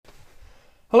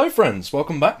Hello, friends.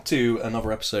 Welcome back to another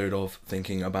episode of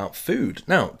Thinking About Food.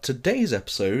 Now, today's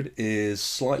episode is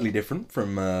slightly different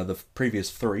from the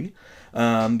previous three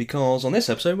because on this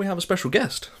episode we have a special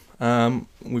guest.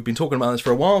 We've been talking about this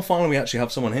for a while. Finally, we actually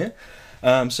have someone here.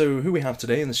 So who we have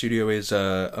today in the studio is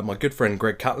my good friend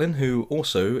Greg Catlin, who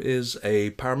also is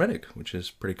a paramedic, which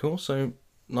is pretty cool. So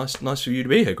nice for you to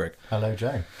be here, Greg. Hello,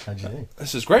 Joe. How do you do?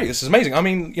 This is great. This is amazing. I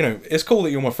mean, it's cool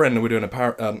that you're my friend and we're doing a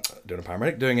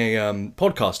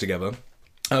podcast together.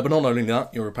 But not only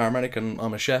that, you're a paramedic and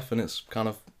I'm a chef, and it's kind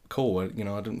of cool. I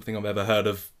don't think I've ever heard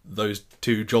of those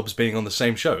two jobs being on the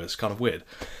same show. It's kind of weird.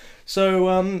 So,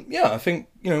 I think,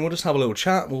 we'll just have a little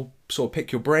chat. We'll sort of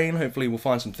pick your brain. Hopefully we'll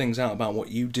find some things out about what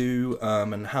you do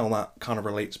and how that kind of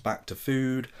relates back to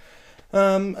food.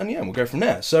 We'll go from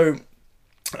there. So,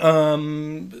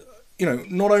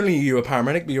 not only are you a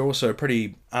paramedic, but you're also a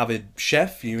pretty avid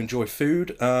chef. You enjoy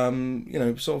food.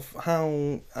 Sort of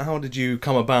how did you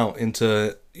come about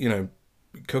into,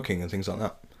 cooking and things like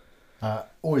that?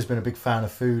 Always been a big fan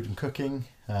of food and cooking.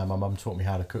 My mum taught me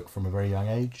how to cook from a very young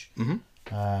age. Mm-hmm.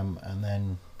 And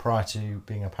then prior to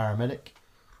being a paramedic,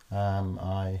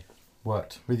 I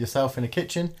worked with yourself in a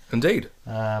kitchen. Indeed.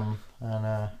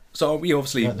 So we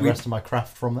obviously learned the rest of my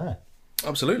craft from there.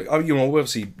 Absolutely. We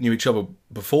obviously knew each other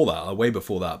before that, way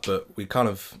before that, but we kind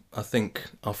of, I think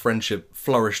our friendship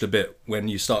flourished a bit when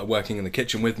you started working in the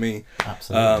kitchen with me.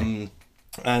 Absolutely.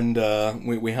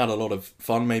 We had a lot of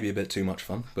fun, maybe a bit too much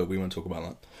fun, but we won't talk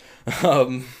about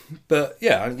that. But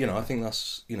yeah, I think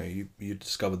that's, you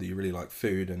discovered that you really like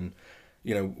food, and,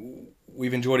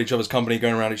 we've enjoyed each other's company,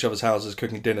 going around each other's houses,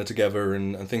 cooking dinner together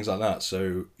and things like that.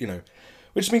 So,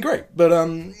 which has been great. But,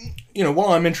 what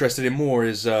I'm interested in more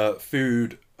is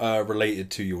food related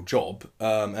to your job.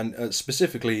 And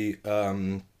specifically,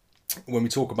 when we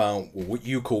talk about what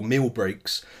you call meal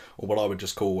breaks, or what I would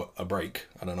just call a break.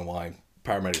 I don't know why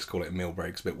paramedics call it a meal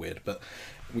break. It's a bit weird, but,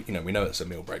 we know it's a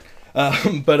meal break.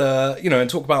 And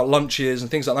talk about lunches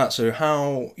and things like that. So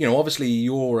how, obviously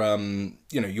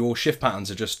your shift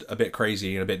patterns are just a bit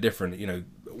crazy and a bit different,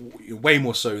 way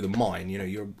more so than mine.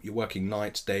 You're working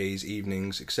nights, days,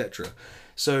 evenings, etc.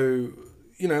 So,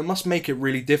 it must make it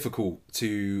really difficult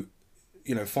to,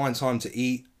 find time to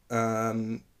eat. How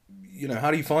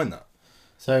do you find that?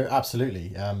 So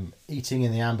absolutely. Eating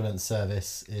in the ambulance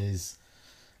service is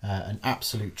an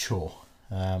absolute chore.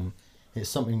 It's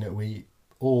something that we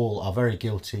all are very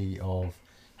guilty of,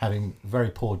 having very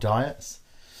poor diets.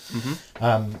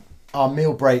 Mm-hmm. Our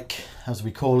meal break, as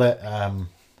we call it,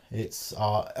 it's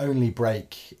our only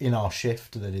break in our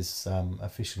shift that is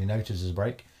officially noted as a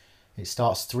break. It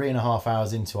starts 3.5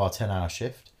 hours into our 10-hour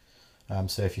shift.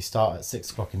 So if you start at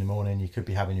 6 o'clock in the morning, you could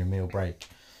be having your meal break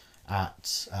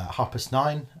at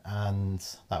 9:30, and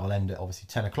that will end at obviously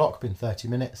 10 o'clock in 30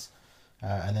 minutes.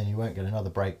 And then you won't get another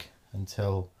break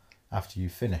until after you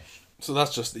finish. So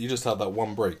that's you just have that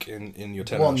one break in your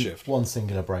 10-hour shift? One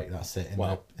singular break, that's it,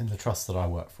 in the trust that I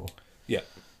work for. Yeah.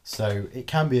 So it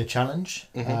can be a challenge.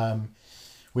 Mm-hmm.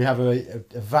 We have a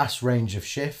vast range of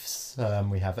shifts.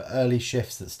 We have early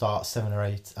shifts that start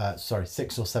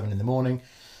 6 or 7 in the morning.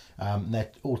 They're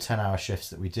all 10-hour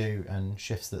shifts that we do, and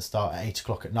shifts that start at 8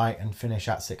 o'clock at night and finish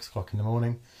at 6 o'clock in the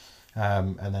morning.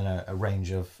 And then a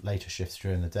range of later shifts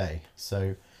during the day.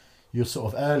 So your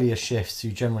sort of earlier shifts,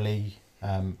 you generally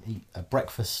eat a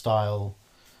breakfast style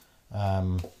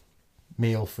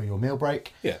meal for your meal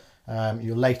break. Yeah.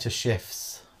 Your later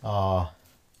shifts are,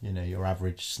 your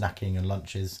average snacking and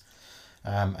lunches,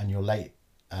 and your late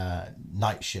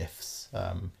night shifts,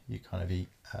 you kind of eat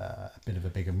a bit of a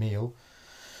bigger meal.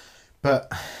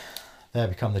 But there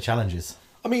become the challenges.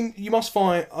 I mean, you must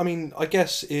find, I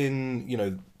guess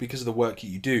because of the work that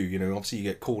you do, obviously you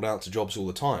get called out to jobs all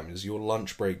the time. Does your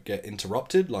lunch break get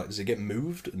interrupted? Like, does it get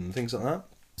moved and things like that?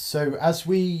 So as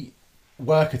we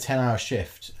work a 10-hour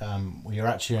shift, we are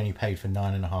actually only paid for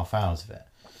 9.5 hours of it.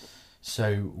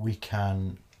 So we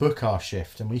can book our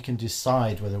shift and we can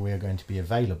decide whether we are going to be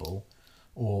available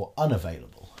or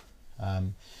unavailable.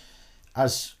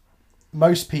 As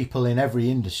most people in every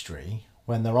industry,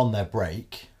 when they're on their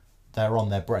break, they're on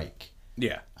their break.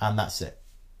 Yeah. And that's it.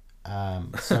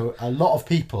 So a lot of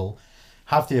people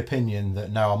have the opinion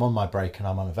that, no, I'm on my break and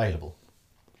I'm unavailable.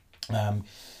 I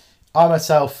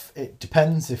myself, it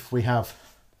depends if we have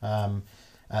a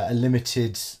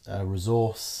limited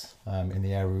resource in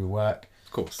the area we work.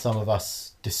 Of course. Some of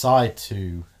us decide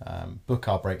to book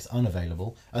our breaks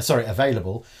available as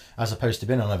opposed to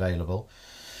being unavailable.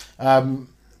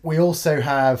 We also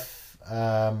have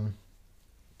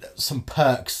some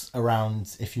perks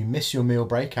around if you miss your meal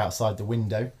break outside the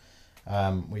window.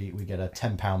 We get a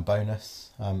 £10 bonus.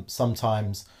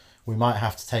 Sometimes we might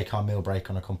have to take our meal break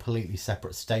on a completely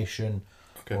separate station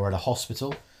or at a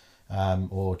hospital,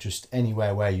 or just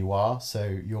anywhere where you are. So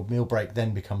your meal break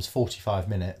then becomes 45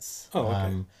 minutes.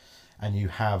 And you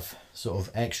have sort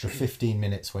of extra 15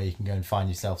 minutes where you can go and find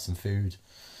yourself some food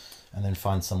and then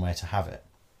find somewhere to have it.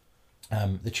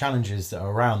 The challenges that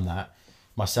are around that,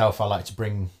 myself, I like to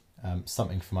bring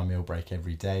something for my meal break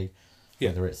every day,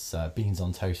 whether it's beans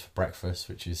on toast for breakfast,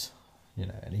 which is, you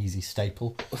know, an easy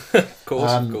staple. Of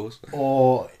course.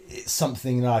 Or it's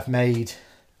something that I've made.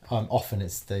 Often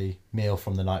it's the meal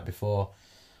from the night before.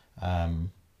 You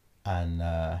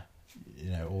know,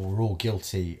 or we're all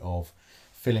guilty of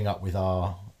filling up with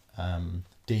our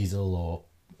diesel, or,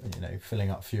 you know,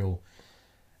 filling up fuel,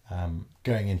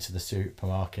 going into the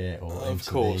supermarket or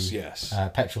into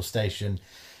the petrol station,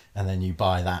 and then you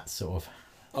buy that sort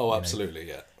of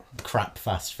absolutely crap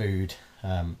fast food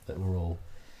that we're all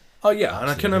and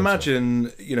I can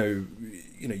imagine you know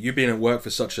you being at work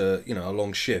for such a a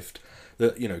long shift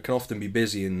that can often be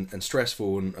busy and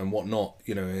stressful and whatnot.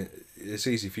 It's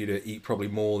easy for you to eat probably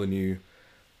more than you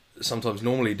sometimes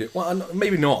normally do. Well,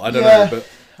 maybe not. I don't know. But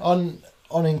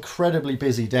on incredibly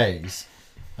busy days,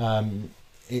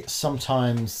 it's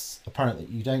sometimes apparent that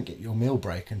you don't get your meal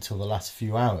break until the last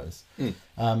few hours.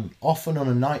 Often on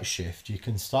a night shift, you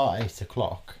can start at 8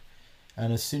 o'clock,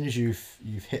 and as soon as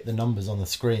you've hit the numbers on the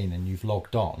screen and you've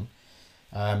logged on,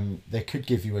 they could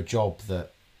give you a job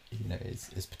that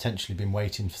is potentially been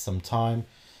waiting for some time.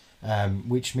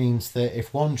 Which means that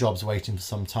if one job's waiting for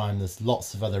some time, there's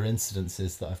lots of other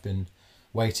incidences that have been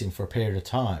waiting for a period of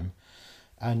time,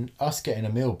 and us getting a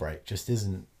meal break just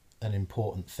isn't an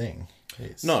important thing.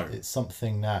 It's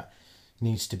something that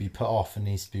needs to be put off and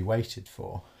needs to be waited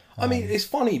for. I mean, it's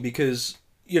funny because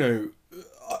I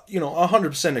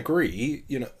 100% agree.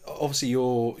 Obviously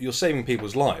you're saving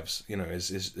people's lives.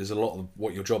 Is a lot of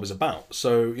what your job is about.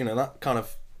 So that kind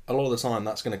of a lot of the time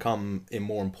that's going to come in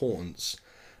more importance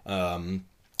than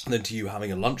to you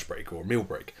having a lunch break or a meal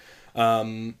break.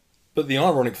 But the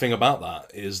ironic thing about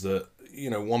that is that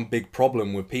one big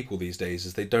problem with people these days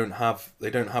is they don't have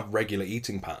regular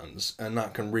eating patterns, and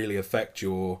that can really affect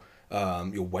your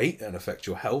weight and affect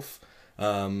your health.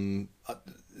 I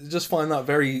just find that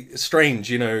very strange,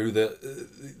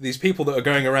 that these people that are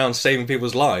going around saving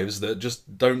people's lives that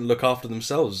just don't look after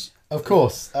themselves. Of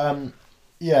course, in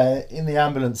the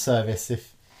ambulance service,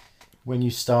 when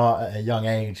you start at a young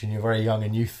age and you're very young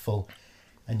and youthful,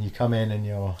 and you come in and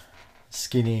you're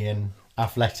skinny and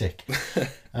athletic,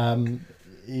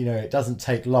 it doesn't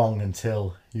take long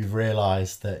until you've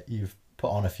realised that you've put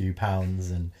on a few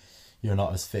pounds and you're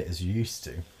not as fit as you used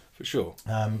to. For sure.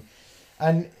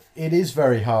 And it is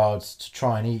very hard to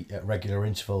try and eat at regular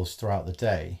intervals throughout the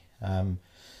day,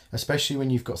 especially when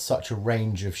you've got such a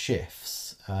range of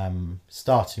shifts,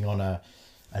 starting on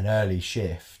an early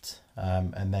shift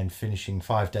and then finishing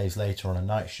 5 days later on a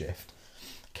night shift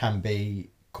can be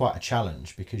quite a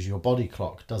challenge, because your body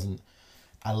clock doesn't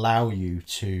allow you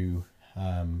to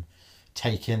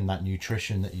take in that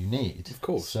nutrition that you need. Of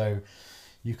course. So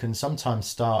you can sometimes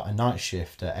start a night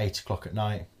shift at 8 o'clock at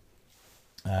night,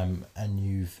 and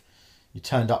you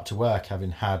turned up to work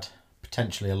having had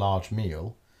potentially a large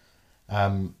meal,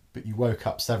 but you woke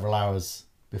up several hours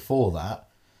before that,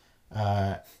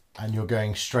 and you're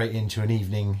going straight into an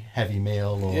evening heavy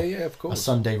meal or of course. a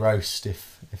Sunday roast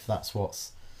if that's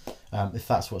what's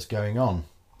going on.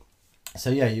 So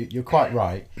you're quite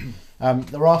right.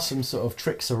 There are some sort of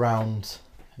tricks around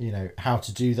how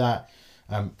to do that.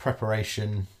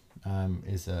 Preparation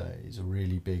is a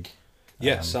really big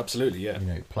yes, absolutely,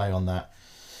 play on that.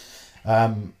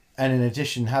 And in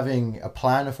addition, having a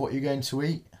plan of what you're going to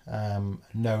eat,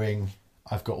 knowing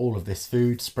I've got all of this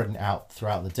food, spreading it out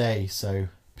throughout the day, so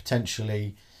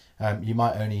potentially you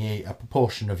might only eat a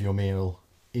proportion of your meal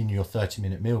in your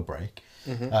 30-minute meal break.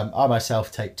 I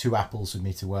myself take 2 apples with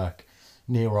me to work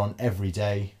near on every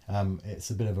day. It's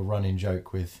a bit of a running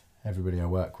joke with everybody I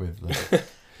work with that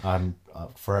I'm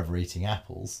forever eating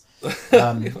apples.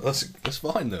 That's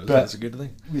fine though. That's a good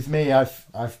thing. With me, I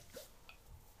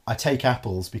take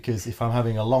apples because if I'm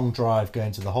having a long drive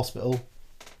going to the hospital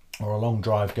or a long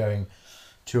drive going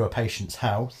to a patient's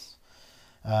house,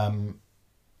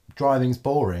 driving's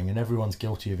boring and everyone's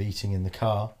guilty of eating in the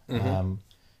car.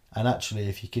 And actually,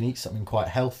 if you can eat something quite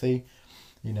healthy,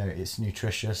 it's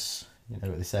nutritious.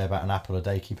 What they say about an apple a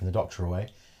day keeping the doctor away.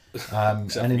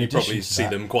 And in you probably see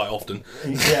them quite often.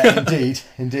 Yeah,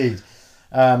 indeed.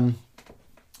 But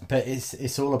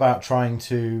it's all about trying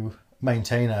to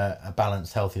maintain a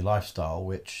balanced, healthy lifestyle,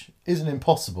 which isn't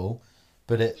impossible,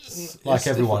 but it's like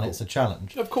everyone, difficult. It's a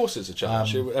challenge. Of course, it's a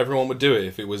challenge. Everyone would do it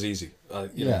if it was easy.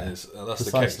 That's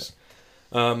precisely. The case.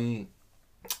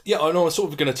 Yeah, I know. I was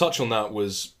sort of going to touch on that.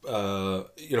 Was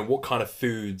what kind of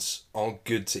foods are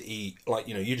good to eat? Like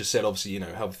you just said, obviously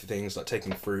healthy things like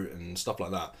taking fruit and stuff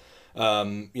like that.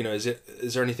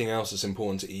 Is there anything else that's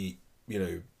important to eat?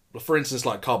 For instance,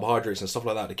 like carbohydrates and stuff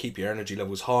like that to keep your energy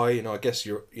levels high. I guess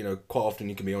quite often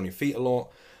you can be on your feet a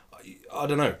lot. I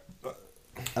don't know.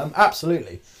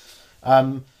 Absolutely.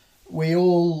 We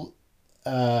all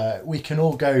we can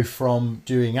all go from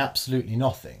doing absolutely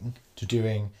nothing to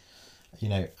doing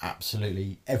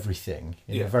absolutely everything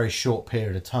in a very short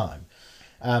period of time.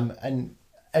 And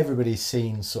everybody's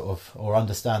seen sort of, or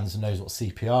understands and knows what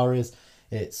CPR is.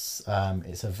 It's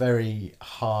a very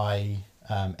high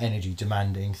energy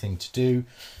demanding thing to do.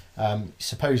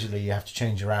 Supposedly you have to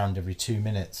change around every 2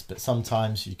 minutes, but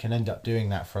sometimes you can end up doing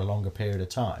that for a longer period of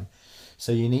time.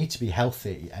 So you need to be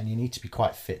healthy and you need to be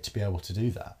quite fit to be able to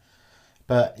do that.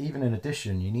 But even in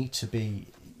addition, you need to be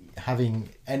having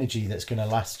energy that's going to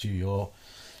last you your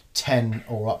 10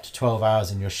 or up to 12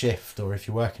 hours in your shift, or if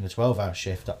you're working a 12-hour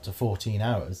shift, up to 14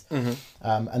 hours. Mm-hmm.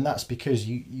 And that's because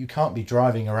you can't be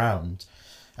driving around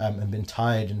and been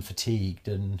tired and fatigued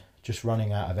and just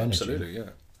running out of energy. Absolutely, yeah.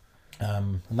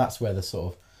 And that's where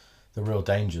the real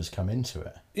dangers come into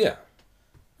it. Yeah.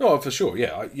 Oh, for sure,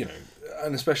 yeah.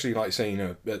 And especially like saying,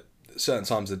 at certain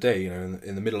times of the day,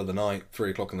 in the middle of the night,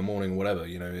 3 o'clock in the morning, whatever,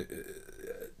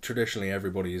 traditionally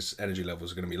everybody's energy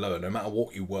levels are going to be lower, no matter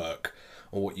what you work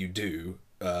or what you do.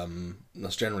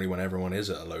 That's generally when everyone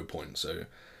is at a low point. So,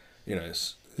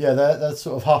 it's... Yeah, that's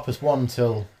sort of 1:30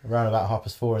 till around about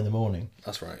 4:30 in the morning.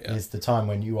 That's right, yeah. Is the time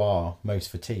when you are most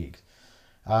fatigued.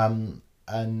 And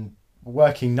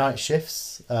working night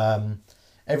shifts,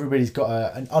 everybody's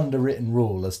got an underwritten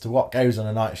rule as to what goes on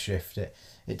a night shift. It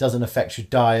doesn't affect your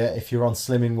diet if you're on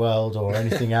Slimming World or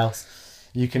anything else.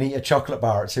 You can eat a chocolate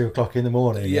bar at 2 o'clock in the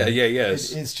morning. Yeah.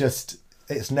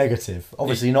 It's negative.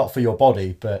 Obviously not for your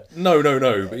body, but... No.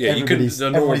 But yeah, everybody's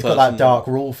got that dark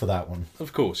rule for that one.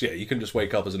 Of course, yeah. You can just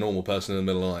wake up as a normal person in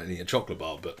the middle of the night and eat a chocolate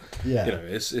bar, but, yeah.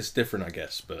 It's different, I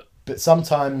guess. But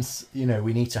sometimes,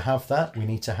 we need to have that. We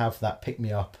need to have that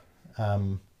pick-me-up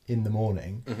in the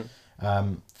morning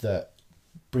that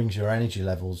brings your energy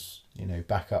levels,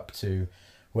 back up to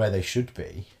where they should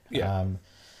be. Yeah.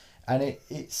 And it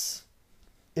is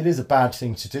a bad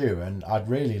thing to do, and I'd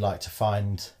really like to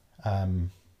find a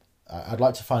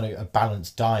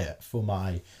balanced diet for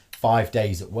my 5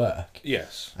 days at work.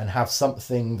 Yes. And have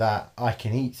something that I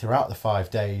can eat throughout the 5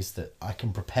 days that I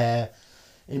can prepare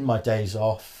in my days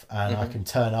off, and I can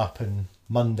turn up and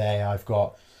Monday I've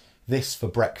got this for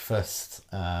breakfast,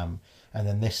 and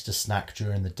then this to snack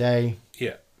during the day.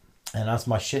 Yeah. And as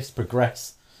my shifts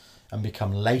progress and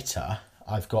become later,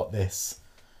 I've got this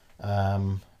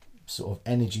sort of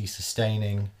energy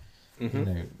sustaining,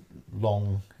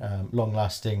 long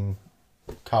lasting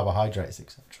carbohydrates,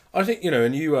 etc. I think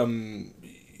and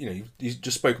you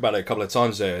just spoke about it a couple of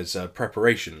times there as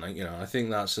preparation. I think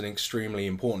that's an extremely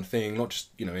important thing, not just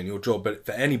in your job, but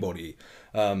for anybody.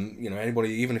 Anybody,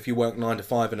 even if you work 9 to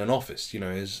 5 in an office,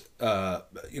 is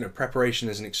preparation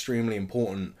is an extremely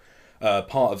important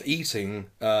part of eating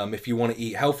if you want to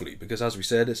eat healthily, because as we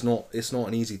said, it's not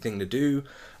an easy thing to do.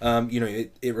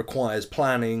 It requires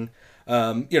planning.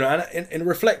 And it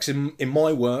reflects in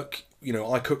my work.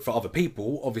 I cook for other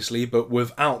people, obviously, but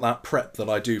without that prep that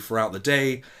I do throughout the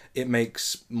day, it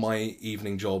makes my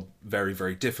evening job very,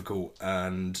 very difficult.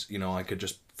 And, I could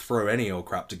just throw any old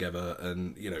crap together,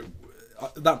 and,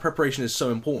 that preparation is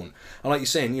so important. And like you're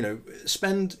saying, you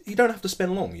don't have to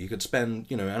spend long. You could spend,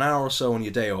 an hour or so on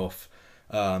your day off,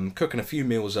 cooking a few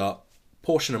meals up,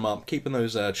 portion them up, keeping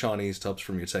those Chinese tubs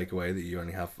from your takeaway that you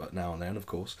only have now and then, of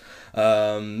course.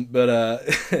 Putting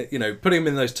them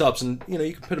in those tubs, and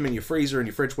you can put them in your freezer, in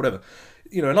your fridge, whatever.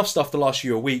 Enough stuff to last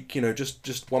you a week.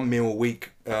 Just one meal a week.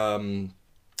 And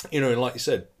like you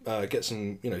said, get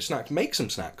some snacks, make some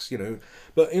snacks.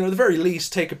 But at the very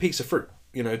least, take a piece of fruit.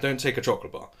 Don't take a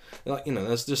chocolate bar.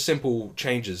 There's just simple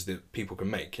changes that people can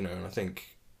make. And I think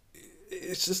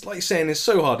it's just like saying, it's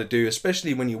so hard to do,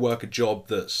 especially when you work a job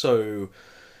that's so,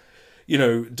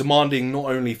 demanding, not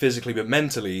only physically but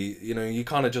mentally. You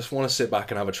kind of just want to sit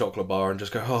back and have a chocolate bar and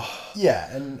just go, oh. Yeah,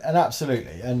 and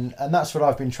absolutely, and that's what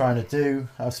I've been trying to do.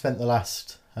 I've spent the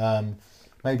last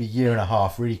maybe year and a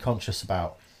half really conscious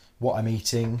about what I'm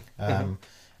eating, and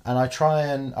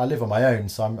I live on my own,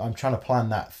 so I'm trying to plan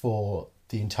that for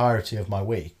the entirety of my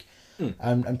week,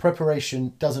 and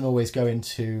preparation doesn't always go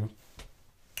into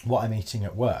what I'm eating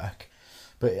at work,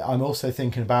 but I'm also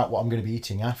thinking about what I'm going to be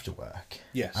eating after work.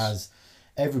 Yes. As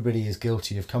everybody is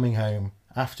guilty of coming home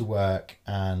after work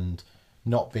and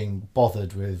not being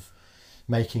bothered with,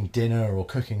 making dinner or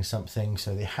cooking something,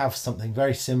 so they have something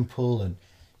very simple and,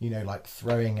 you know, like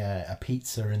throwing a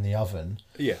pizza in the oven,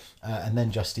 Yeah. and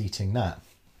then just eating that.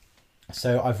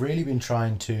 So I've really been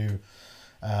trying to,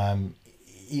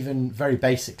 even very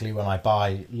basically, when I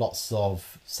buy lots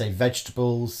of, say,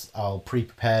 vegetables, I'll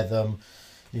pre-prepare them,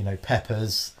 you know,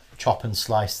 peppers, chop and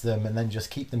slice them, and then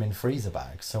just keep them in freezer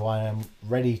bags. So I am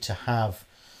ready to have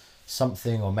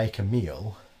something or make a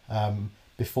meal.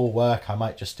 Before work, I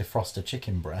might just defrost a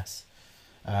chicken breast.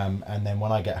 And then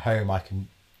when I get home, I can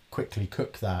quickly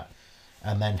cook that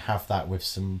and then have that with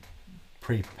some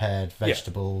pre-prepared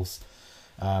vegetables.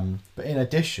 But in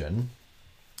addition,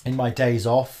 in my days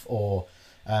off or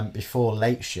before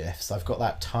late shifts, I've got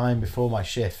that time before my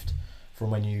shift from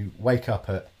when you wake up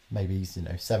at maybe, you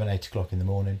know, 7-8 o'clock in the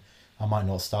morning. I might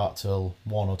not start till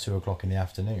 1 or 2 o'clock in the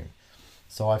afternoon.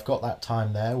 So I've got that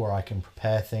time there where I can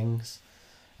prepare things.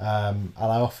 And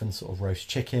I often sort of roast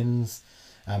chickens,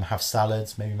 have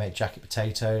salads, maybe make jacket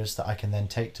potatoes that I can then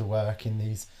take to work in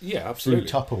these absolutely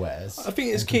food Tupperwares. I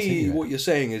think it's key. What you're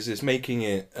saying is making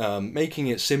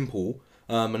it simple,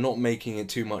 and not making it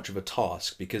too much of a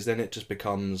task, because then it just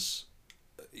becomes,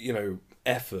 you know,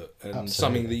 effort and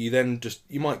something that you then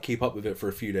you might keep up with it for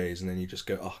a few days and then you just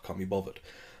go, oh, I can't be bothered.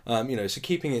 You know, so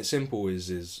keeping it simple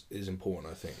is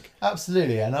important, I think.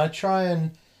 Absolutely, and I try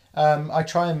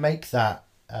and make that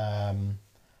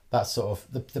that sort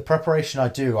of the preparation I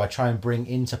do. I try and bring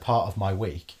into part of my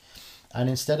week, and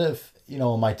instead of, you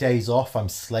know, on my days off, I'm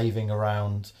slaving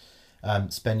around,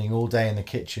 spending all day in the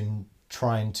kitchen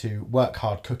trying to work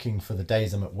hard cooking for the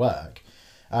days I'm at work.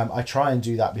 I try and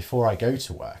do that before I go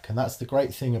to work, and that's the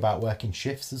great thing about working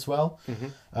shifts as well.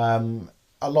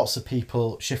 Lots of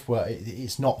people, shift work,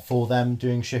 it's not for them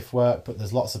doing shift work, but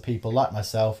there's lots of people like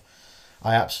myself.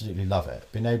 I absolutely love it.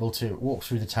 Being able to walk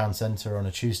through the town centre on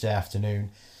a Tuesday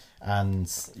afternoon,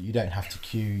 and you don't have to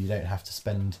queue, you don't have to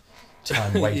spend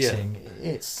time waiting.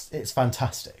 It's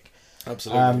fantastic.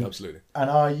 Absolutely. And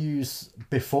I use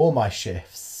before my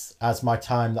shifts as my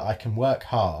time that I can work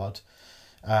hard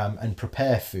and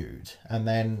prepare food. And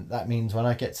then that means when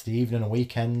I get to the evening and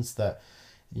weekends, that,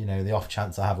 you know, the off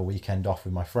chance I have a weekend off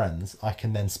with my friends, I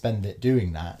can then spend it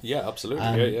doing that. Yeah,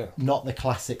 absolutely. And not the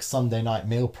classic Sunday night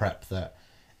meal prep that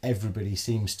everybody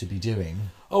seems to be doing.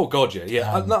 Oh God,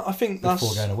 yeah. I think that's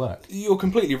before going to work. You're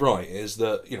completely right. Is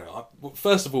that, you know,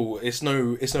 first of all, it's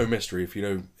no mystery if you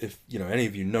know any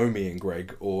of you know me and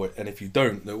Greg, and if you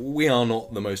don't, that we are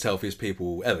not the most healthiest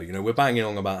people ever. You know, we're banging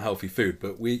on about healthy food,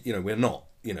 but we're not.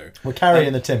 You know, we're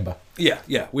carrying the timber.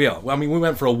 Yeah, we are. I mean, we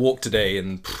went for a walk today,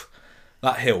 and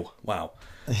that hill, wow.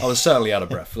 I was certainly out of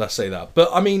breath, let's say that. But,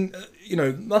 I mean, you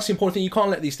know, that's the important thing. You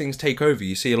can't let these things take over.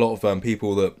 You see a lot of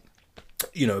people that,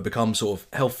 you know, become sort of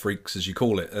health freaks, as you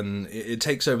call it, and it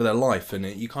takes over their life, and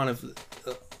you kind of...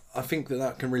 I think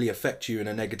that can really affect you in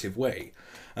a negative way.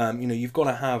 You know, you've got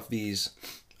to have these...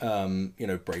 you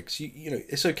know, breaks. You know,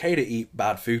 it's okay to eat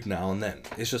bad food now and then.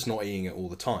 It's just not eating it all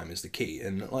the time is the key.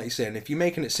 And like you said, if you're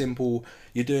making it simple,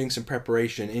 you're doing some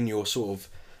preparation in your sort of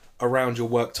around your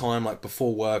work time, like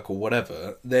before work or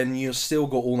whatever, then you've still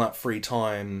got all that free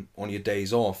time on your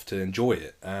days off to enjoy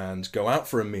it and go out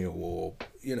for a meal or,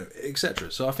 you know,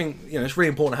 etc. So I think, you know, it's really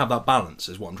important to have that balance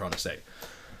is what I'm trying to say.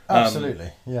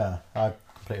 Absolutely. Yeah, I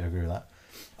completely agree with that.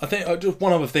 I think just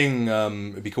one other thing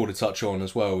it'd be cool to touch on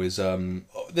as well is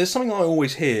there's something I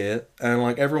always hear, and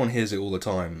like everyone hears it all the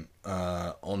time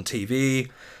on TV.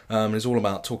 It's all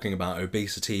about talking about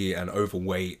obesity and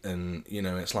overweight, and you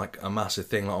know, it's like a massive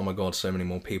thing. Like, oh my god, so many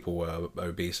more people are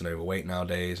obese and overweight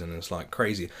nowadays, and it's like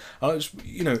crazy.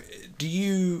 You know, do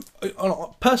you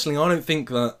personally? I don't think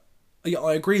that.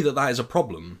 I agree that is a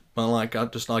problem, but like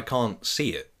I can't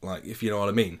see it. Like, if you know what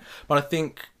I mean. But I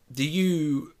think, do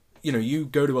you? You know, you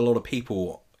go to a lot of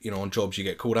people, you know, on jobs, you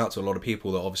get called out to a lot of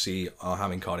people that obviously are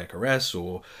having cardiac arrest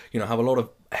or, you know, have a lot of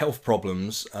health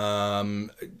problems.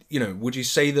 You know, would you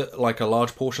say that like a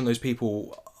large portion of those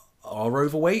people are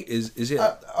overweight? Is it?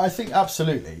 I think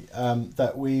absolutely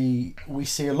that we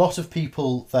see a lot of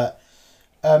people that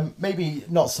maybe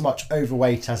not so much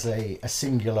overweight as a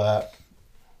singular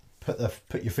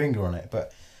put your finger on it,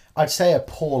 but I'd say a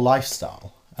poor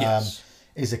lifestyle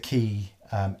is a key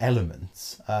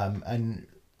elements, and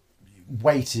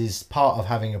weight is part of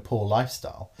having a poor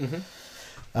lifestyle.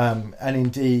 And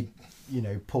indeed, you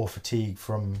know, poor fatigue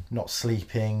from not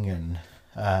sleeping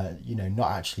and you know,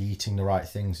 not actually eating the right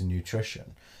things in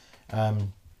nutrition.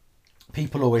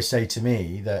 People always say to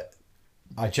me that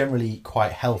I generally eat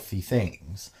quite healthy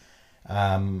things,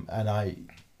 and I,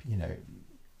 you know,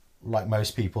 like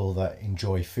most people that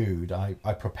enjoy food, I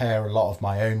prepare a lot of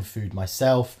my own food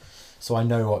myself, so I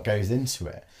know what goes into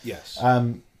it. Yes.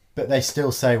 but they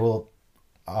still say, well,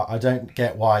 I don't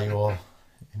get why you're,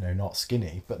 not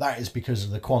skinny, but that is because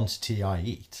of the quantity I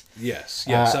eat. Yes,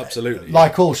 absolutely.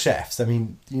 Like all chefs, I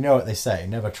mean, you know what they say,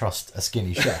 never trust a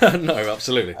skinny chef. No,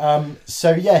 absolutely.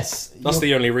 So yes, that's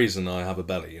the only reason I have a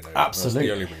belly. Absolutely, that's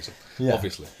the only reason. Yeah.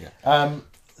 Obviously, yeah.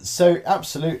 So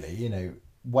absolutely,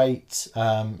 weight.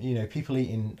 People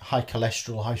eating high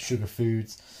cholesterol, high sugar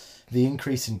foods, the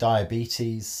increase in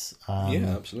diabetes.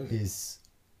 Absolutely. is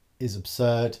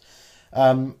absurd.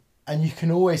 And you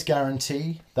can always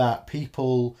guarantee that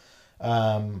people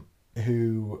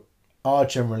who are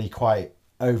generally quite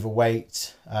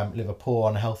overweight, live a poor,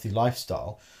 unhealthy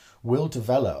lifestyle, will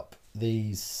develop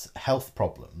these health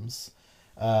problems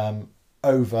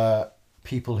over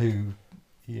people who,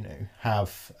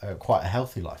 have quite a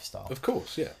healthy lifestyle. Of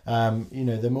course, yeah.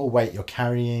 The more weight you're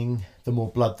carrying, the more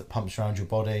blood that pumps around your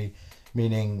body,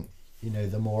 meaning,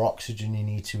 the more oxygen you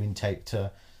need to intake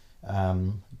to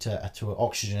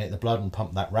oxygenate the blood and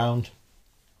pump that round,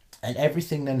 and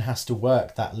everything then has to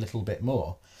work that little bit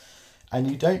more,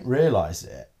 and you don't realize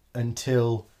it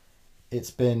until it's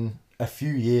been a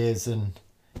few years, and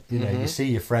you see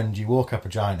your friend, you walk up a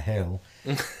giant hill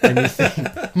and you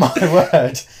think, my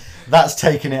word, that's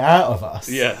taken it out of us.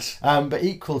 Yes. But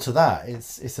equal to that,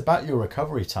 it's about your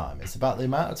recovery time. It's about the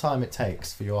amount of time it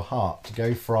takes for your heart to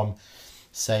go from,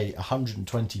 say,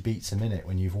 120 beats a minute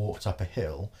when you've walked up a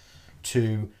hill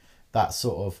to that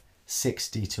sort of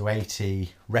 60 to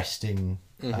 80 resting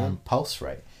pulse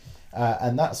rate.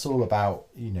 And that's all about,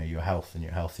 your health and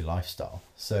your healthy lifestyle.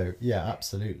 So, yeah,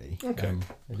 absolutely. Okay.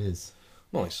 It is.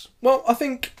 Nice. Well, I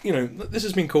think, this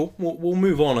has been cool. We'll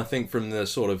move on, I think, from the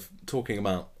sort of talking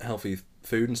about healthy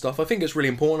food and stuff. I think it's really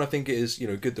important. I think it is,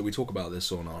 good that we talk about this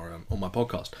on our on my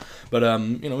podcast. But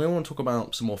we want to talk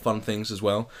about some more fun things as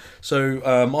well. So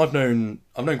I've known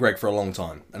Greg for a long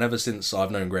time, and ever since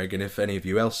I've known Greg, and if any of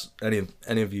you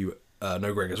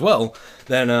know Greg as well,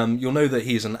 then you'll know that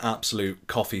he's an absolute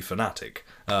coffee fanatic.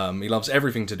 He loves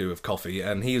everything to do with coffee,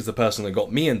 and he is the person that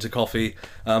got me into coffee.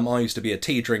 I used to be a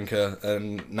tea drinker,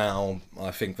 and now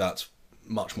I think that's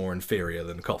much more inferior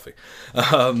than coffee. We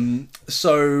kind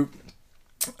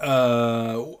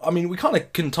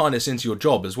of can tie this into your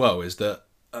job as well, is that,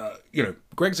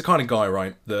 Greg's the kind of guy,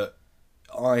 right, that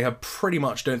I have pretty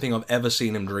much don't think I've ever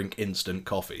seen him drink instant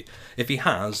coffee. If he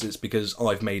has, it's because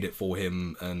I've made it for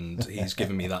him and he's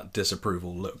given me that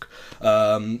disapproval look.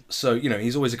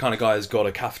 He's always the kind of guy who's got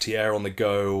a cafetiere on the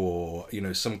go,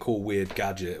 or, some cool weird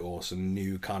gadget or some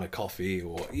new kind of coffee,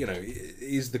 or,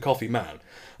 he's the coffee man.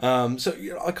 I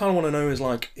kind of want to know is,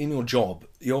 like, in your job,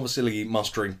 you obviously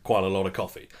must drink quite a lot of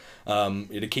coffee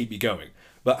to keep you going.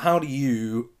 But how do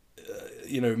you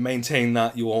maintain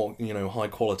that your high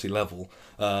quality level?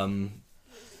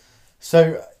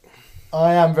 So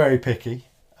I am very picky,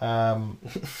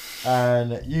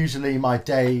 and usually my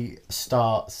day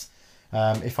starts,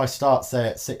 if I start, say,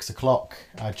 at 6 o'clock,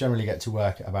 I generally get to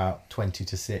work at about 20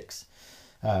 to 6,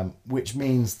 which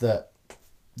means that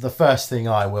the first thing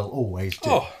I will always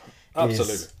do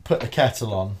is put the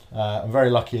kettle on. I'm very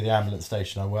lucky at the ambulance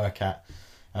station I work at.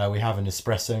 We have an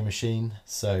espresso machine,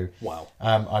 so wow.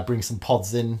 I bring some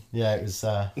pods in. Yeah, it was.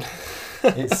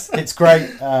 It's great.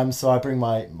 So I bring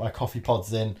my coffee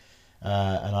pods in,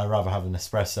 and I rather have an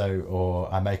espresso,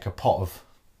 or I make a pot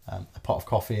of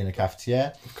coffee in a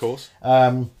cafetiere. Of course.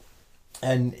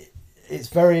 And it's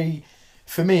very,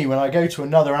 for me, when I go to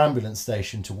another ambulance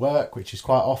station to work, which is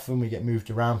quite often, we get moved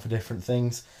around for different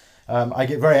things. I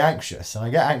get very anxious, and I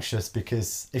get anxious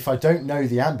because if I don't know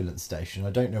the ambulance station, I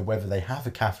don't know whether they have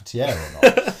a cafetiere or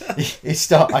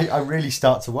not. I really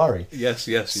start to worry. Yes.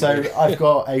 So I've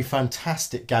got a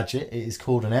fantastic gadget. It is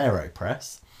called an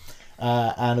AeroPress.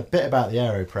 And a bit about the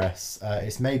AeroPress.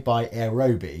 It's made by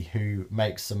Aerobie, who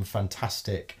makes some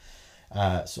fantastic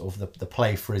sort of the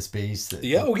play frisbees.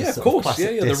 Of course.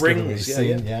 Yeah, the rings.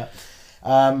 Yeah.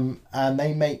 And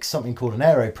they make something called an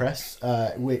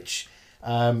AeroPress, which...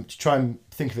 to try and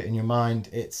think of it in your mind,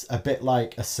 it's a bit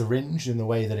like a syringe in the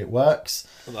way that it works.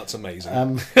 Well, that's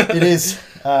amazing. It is.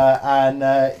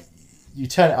 And you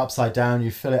turn it upside down, you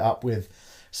fill it up with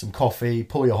some coffee,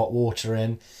 pour your hot water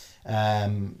in,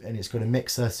 and it's got a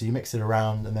mixer, so you mix it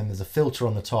around, and then there's a filter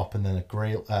on the top, and then a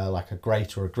grill, like a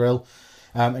grate or a grill,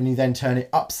 and you then turn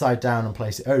it upside down and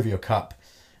place it over your cup,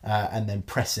 and then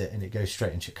press it, and it goes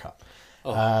straight into your cup.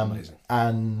 Amazing.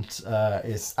 And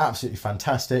it's absolutely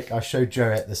fantastic. I showed Joe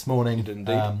it this morning. You did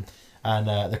indeed. And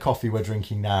the coffee we're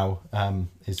drinking now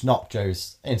is not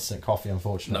Joe's instant coffee,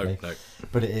 unfortunately. No.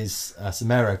 But it is some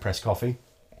AeroPress coffee.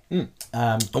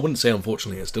 I wouldn't say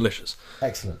unfortunately, it's delicious.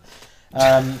 Excellent.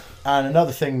 And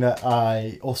another thing that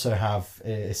I also have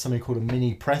is something called a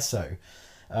mini presso.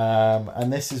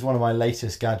 And this is one of my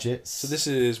latest gadgets. So this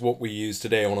is what we use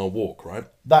today on our walk, right?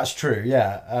 That's true,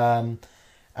 yeah.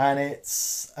 And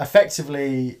it's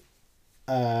effectively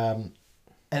an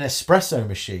espresso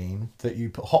machine that you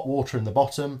put hot water in the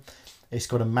bottom. It's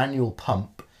got a manual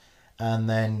pump, and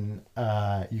then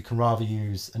you can rather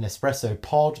use an espresso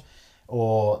pod,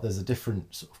 or there's a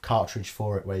different sort of cartridge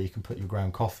for it where you can put your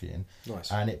ground coffee in. Nice.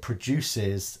 And it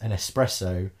produces an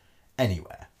espresso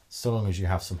anywhere, so long as you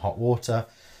have some hot water.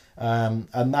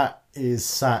 And that is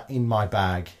sat in my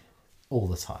bag all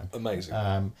the time.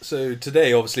 Amazing. So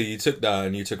today, obviously, you took that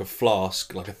and you took a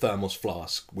flask, like a thermos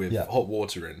flask with hot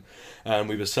water in, and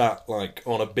we were sat like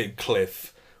on a big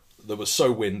cliff that was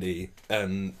so windy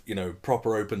and, you know,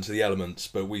 proper open to the elements,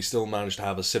 but we still managed to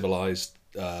have a civilized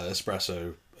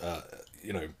espresso,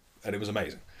 you know, and it was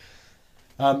amazing.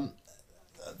 So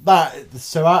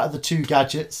out of the two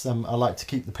gadgets, I like to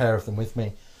keep the pair of them with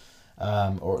me,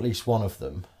 or at least one of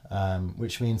them,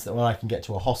 which means that when I can get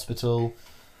to a hospital,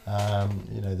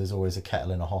 you know, there's always a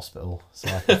kettle in a hospital, so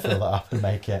I can fill that up and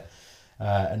make it.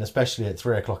 And especially at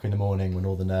 3 o'clock in the morning when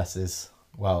all the nurses,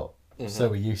 so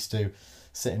we used to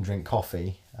sit and drink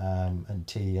coffee and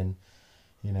tea and,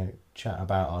 you know, chat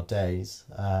about our days.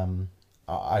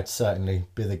 I'd certainly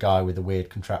be the guy with the weird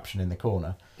contraption in the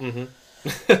corner.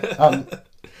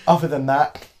 Other than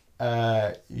that,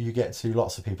 you get to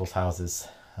lots of people's houses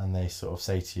and they sort of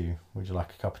say to you, would you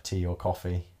like a cup of tea or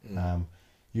coffee?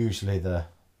 Usually the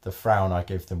frown I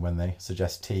give them when they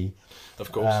suggest tea.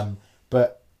 Of course.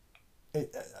 But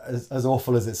as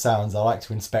awful as it sounds, I like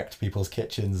to inspect people's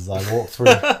kitchens as I walk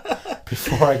through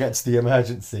before I get to the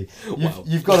emergency.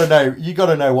 You've got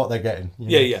to know what they're getting.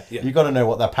 Yeah. You've got to know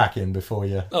what they're packing before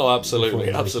you. Oh,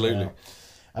 absolutely, absolutely.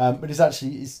 But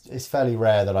it's fairly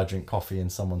rare that I drink coffee in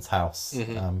someone's house,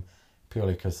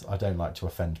 purely because I don't like to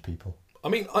offend people. I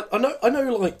mean, I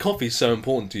know, like, coffee's so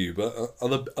important to you, but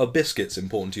are biscuits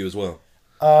important to you as well?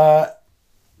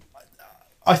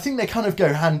 I think they kind of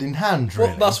go hand in hand,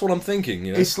 really. Well, that's what I'm thinking,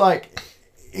 you know? It's like,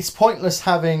 it's pointless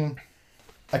having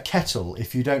a kettle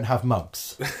if you don't have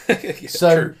mugs.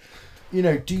 True. You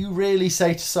know, do you really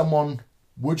say to someone,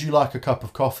 would you like a cup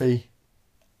of coffee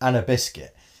and a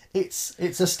biscuit? It's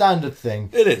a standard thing.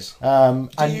 It is. Do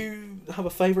you have a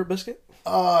favourite biscuit?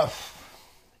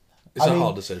 It's a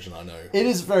hard decision, I know. It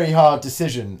is a very hard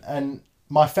decision. And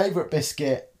my favourite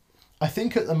biscuit, I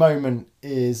think at the moment,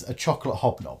 is a chocolate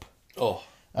hobnob. Oh.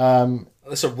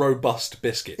 That's a robust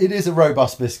biscuit. It is a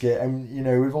robust biscuit. And, you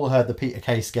know, we've all heard the Peter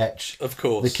Kay sketch. Of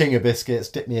course. The king of biscuits,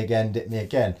 dip me again, dip me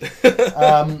again.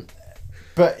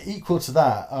 But equal to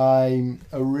that, I'm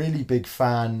a really big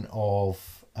fan of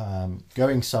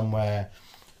going somewhere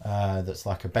that's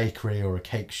like a bakery or a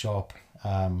cake shop,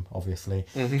 obviously,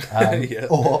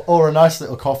 or a nice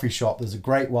little coffee shop. There's a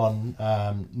great one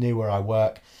near where I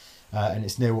work, and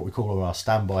it's near what we call our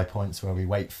standby points, where we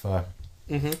wait for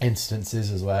instances,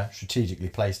 as we're strategically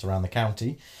placed around the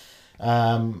county.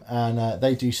 And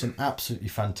they do some absolutely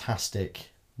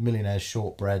fantastic millionaire's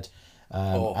shortbread,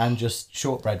 and just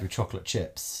shortbread with chocolate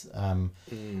chips.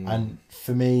 And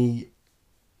for me,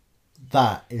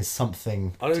 that is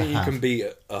something. I don't think you can beat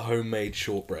a homemade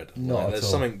shortbread. There's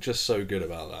something just so good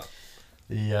about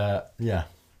that.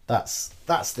 That's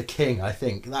the king. I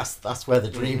think that's where the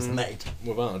dreams are made.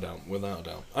 Without a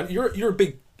doubt. And you're a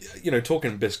big, you know,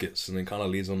 talking biscuits, and it kind of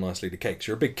leads on nicely to cakes.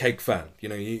 You're a big cake fan. You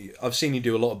know, I've seen you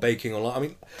do a lot of baking online. I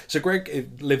mean, so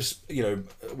Greg lives, you know,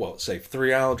 say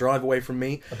 3-hour drive away from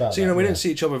me. We don't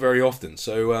see each other very often.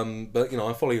 So, but you know,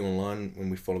 I follow you online when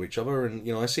we follow each other, and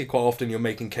you know, I see quite often you're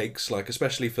making cakes, like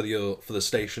especially for the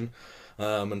station,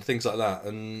 and things like that.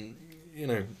 And you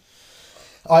know,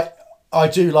 I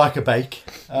do like a bake,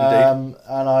 and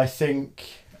I think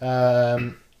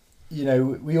you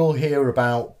know, we all hear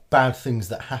about bad things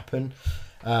that happen.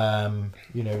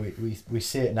 You know, we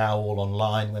see it now all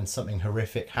online when something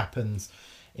horrific happens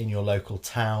in your local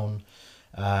town,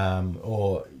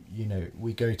 or you know,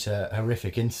 we go to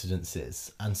horrific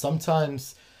incidences, and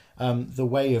sometimes the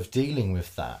way of dealing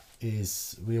with that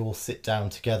is we all sit down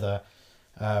together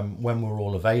when we're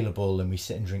all available, and we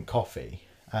sit and drink coffee.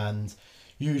 And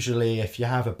usually, if you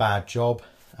have a bad job,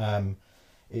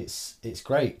 it's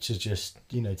great to just,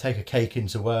 you know, take a cake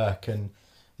into work, and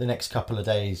the next couple of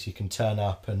days you can turn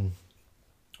up, and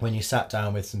when you sat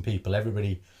down with some people,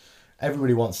 everybody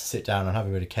wants to sit down and have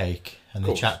a bit of cake, and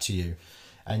they chat to you.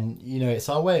 And you know, it's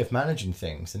our way of managing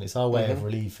things, and it's our way of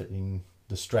relieving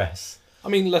the stress. I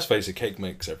mean, let's face it, cake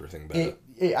makes everything better.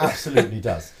 It absolutely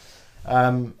does.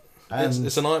 And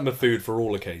it's an item of food for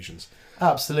all occasions.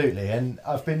 Absolutely. And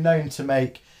I've been known to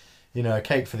make, you know, a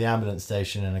cake for the ambulance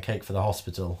station and a cake for the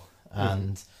hospital.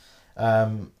 And,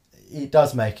 it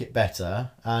does make it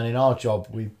better. And in our job,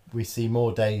 we see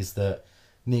more days that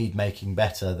need making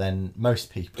better than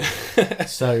most people.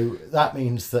 So that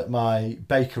means that my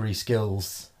bakery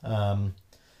skills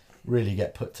really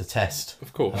get put to test.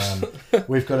 Of course.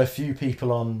 We've got a few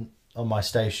people on my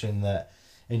station that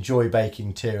enjoy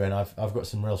baking too, and I've got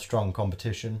some real strong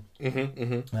competition.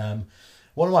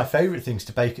 One of my favourite things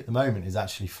to bake at the moment is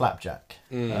actually flapjack.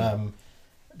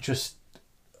 Just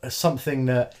something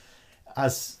that,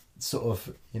 as sort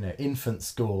of, infant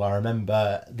school, I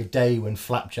remember the day when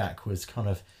flapjack was kind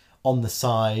of on the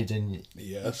side, and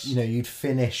Yes. you'd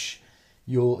finish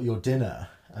your dinner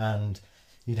and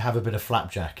you'd have a bit of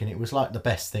flapjack, and it was like the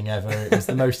best thing ever. It was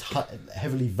the most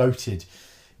heavily voted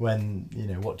when,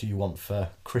 what do you want for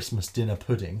Christmas dinner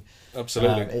pudding?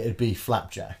 Absolutely. It'd be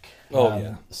flapjack. Oh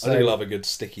yeah, so, I do love a good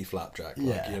sticky flapjack.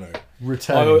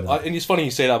 Return. And it's funny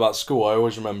you say that about school. I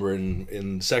always remember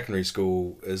in secondary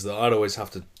school is that I'd always have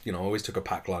to, I always took a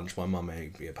packed lunch. My mum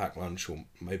made me a packed lunch, or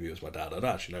maybe it was my dad. I don't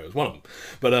actually know. It was one of them.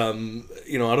 But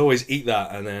I'd always eat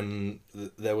that, and then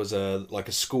there was a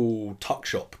school tuck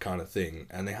shop kind of thing,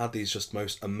 and they had these just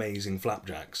most amazing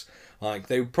flapjacks. Like,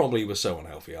 they probably were so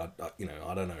unhealthy, I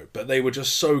don't know. But they were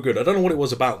just so good. I don't know what it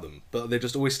was about them, but they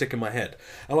just always stick in my head.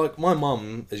 And, like, my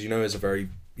mum, as you know, is a very,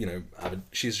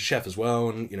 she's a chef as well,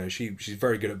 and, she's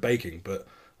very good at baking. But,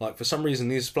 like, for some reason,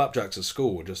 these flapjacks at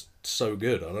school were just so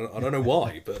good. I don't know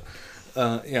why, but,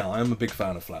 I am a big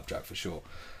fan of flapjack for sure.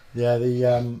 Yeah,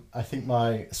 I think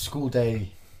my school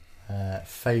day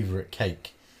favourite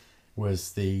cake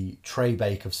was the tray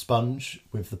bake of sponge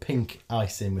with the pink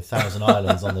icing with Thousand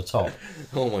Islands on the top.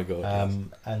 Oh my god! Yes.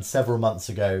 And several months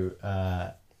ago,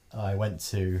 I went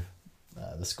to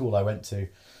the school I went to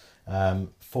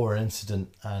for an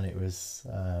incident, and it was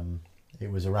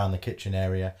around the kitchen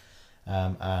area,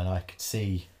 and I could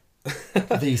see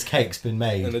these cakes been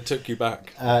made. And it took you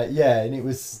back. Yeah, and it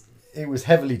was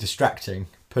heavily distracting,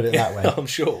 put it that way. I'm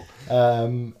sure.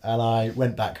 And I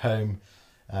went back home.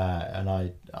 And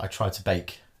I tried to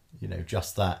bake,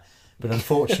 just that. But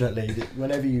unfortunately,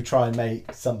 whenever you try and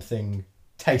make something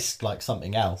taste like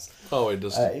something else, it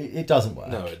doesn't. It doesn't work.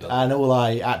 No, it doesn't. And all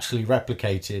I actually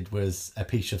replicated was a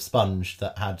piece of sponge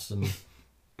that had some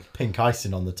pink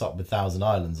icing on the top with Thousand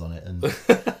Islands on it, and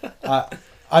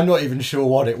I'm not even sure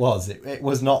what it was. It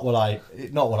was not what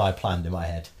I planned in my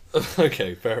head.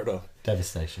 Okay, fair enough.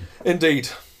 Devastation. Indeed.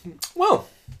 Well,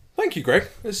 thank you, Greg.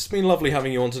 It's been lovely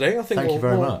having you on today. I think Thank you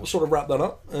very much. We'll sort of wrap that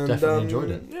up. And, Definitely enjoyed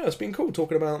it. Yeah, it's been cool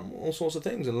talking about all sorts of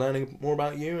things and learning more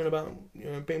about you and about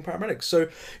being paramedics. So,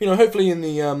 hopefully in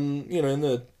the in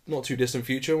the not too distant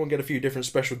future, we'll get a few different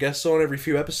special guests on every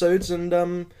few episodes, and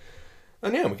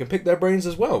yeah, we can pick their brains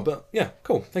as well. But yeah,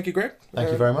 cool. Thank you, Greg.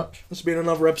 Thank you very much. This has been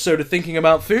another episode of Thinking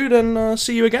About Food, and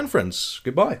see you again, friends.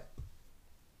 Goodbye.